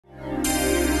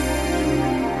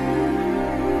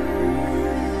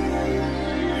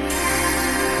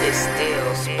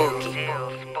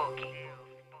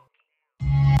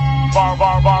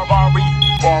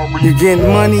You getting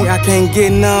money, I can't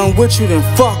get none with you, then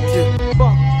fuck you.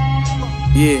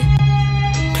 Yeah.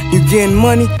 You getting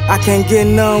money, I can't get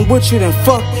none with you, then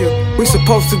fuck you. We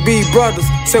supposed to be brothers,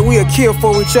 say we'll kill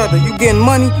for each other. You getting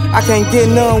money, I can't get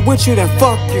none with you, then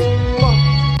fuck you.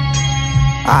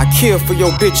 I kill for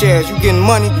your bitch ass. You getting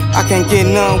money, I can't get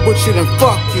none with you, then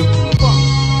fuck you.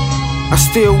 I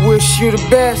still wish you the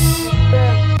best,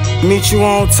 meet you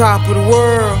on top of the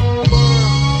world.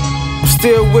 I'm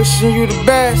still wishing you the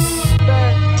best,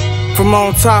 from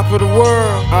on top of the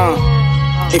world.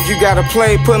 If you gotta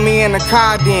play, put me in the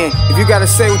car then. If you gotta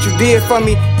say what you did for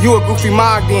me, you a goofy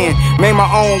mog then. Made my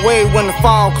own way when the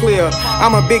fall clear.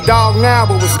 I'm a big dog now,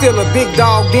 but was still a big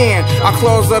dog then. I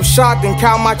close up shop, then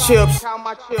count my chips.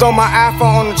 Throw my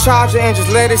iPhone on the charger and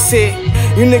just let it sit.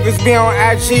 You niggas be on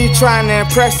IG trying to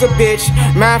impress a bitch.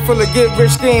 Mind full of get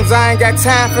rich schemes, I ain't got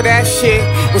time for that shit.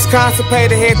 Was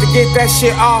constipated, had to get that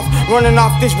shit off. Running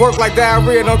off this work like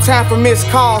diarrhea, no time for missed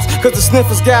calls. Cause the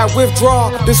sniffers got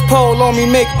withdrawal. This pole on me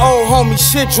make old homie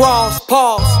shit draws.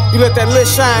 Pause. You let that lit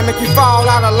shine make you fall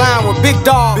out of line with big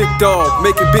dog. Big dog,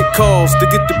 making big calls to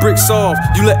get the bricks off.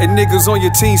 You letting niggas on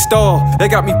your team stall. They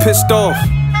got me pissed off.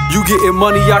 You getting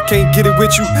money, I can't get it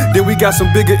with you. Then we got some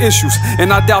bigger issues,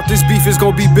 and I doubt this beef is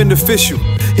gonna be beneficial.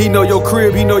 He know your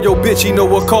crib, he know your bitch, he know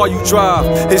what car you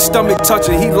drive. His stomach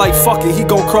touching, he like fuck it, he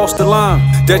gon' cross the line.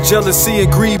 That jealousy and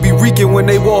greed be reeking when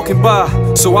they walking by.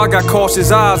 So I got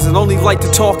cautious eyes and only like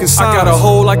to talk in signs. I got a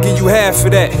hole, I give you half for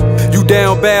that. You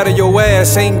down bad on your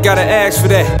ass, ain't gotta ask for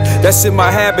that. That's in my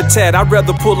habitat, I'd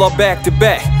rather pull up back to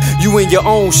back. You in your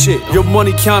own shit, your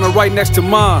money counter right next to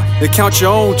mine. They count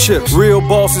your own chips. Real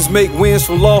bosses make wins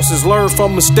from losses, learn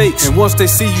from mistakes. And once they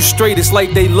see you straight, it's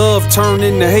like they love turn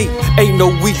into hate. Ain't no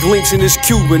weak links in this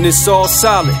cube, and it's all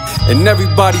solid. And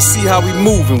everybody see how we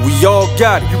moving, we all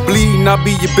got it. You bleeding, I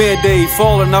be your band-aid.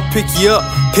 Falling, I pick you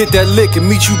up. Hit that lick and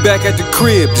meet you back at the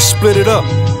crib to split it up.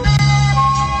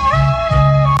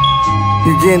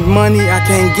 You getting money, I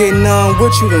can't get none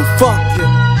with you, then fuck you.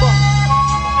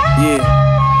 Yeah.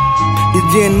 You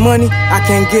getting money, I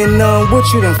can't get none with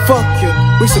you, then fuck you.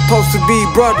 We supposed to be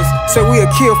brothers, say we'll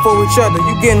kill for each other.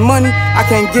 You getting money, I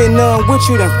can't get none with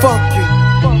you, then fuck you.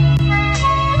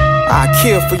 I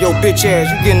kill for your bitch ass.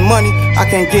 You getting money, I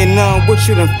can't get none with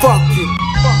you, then fuck you.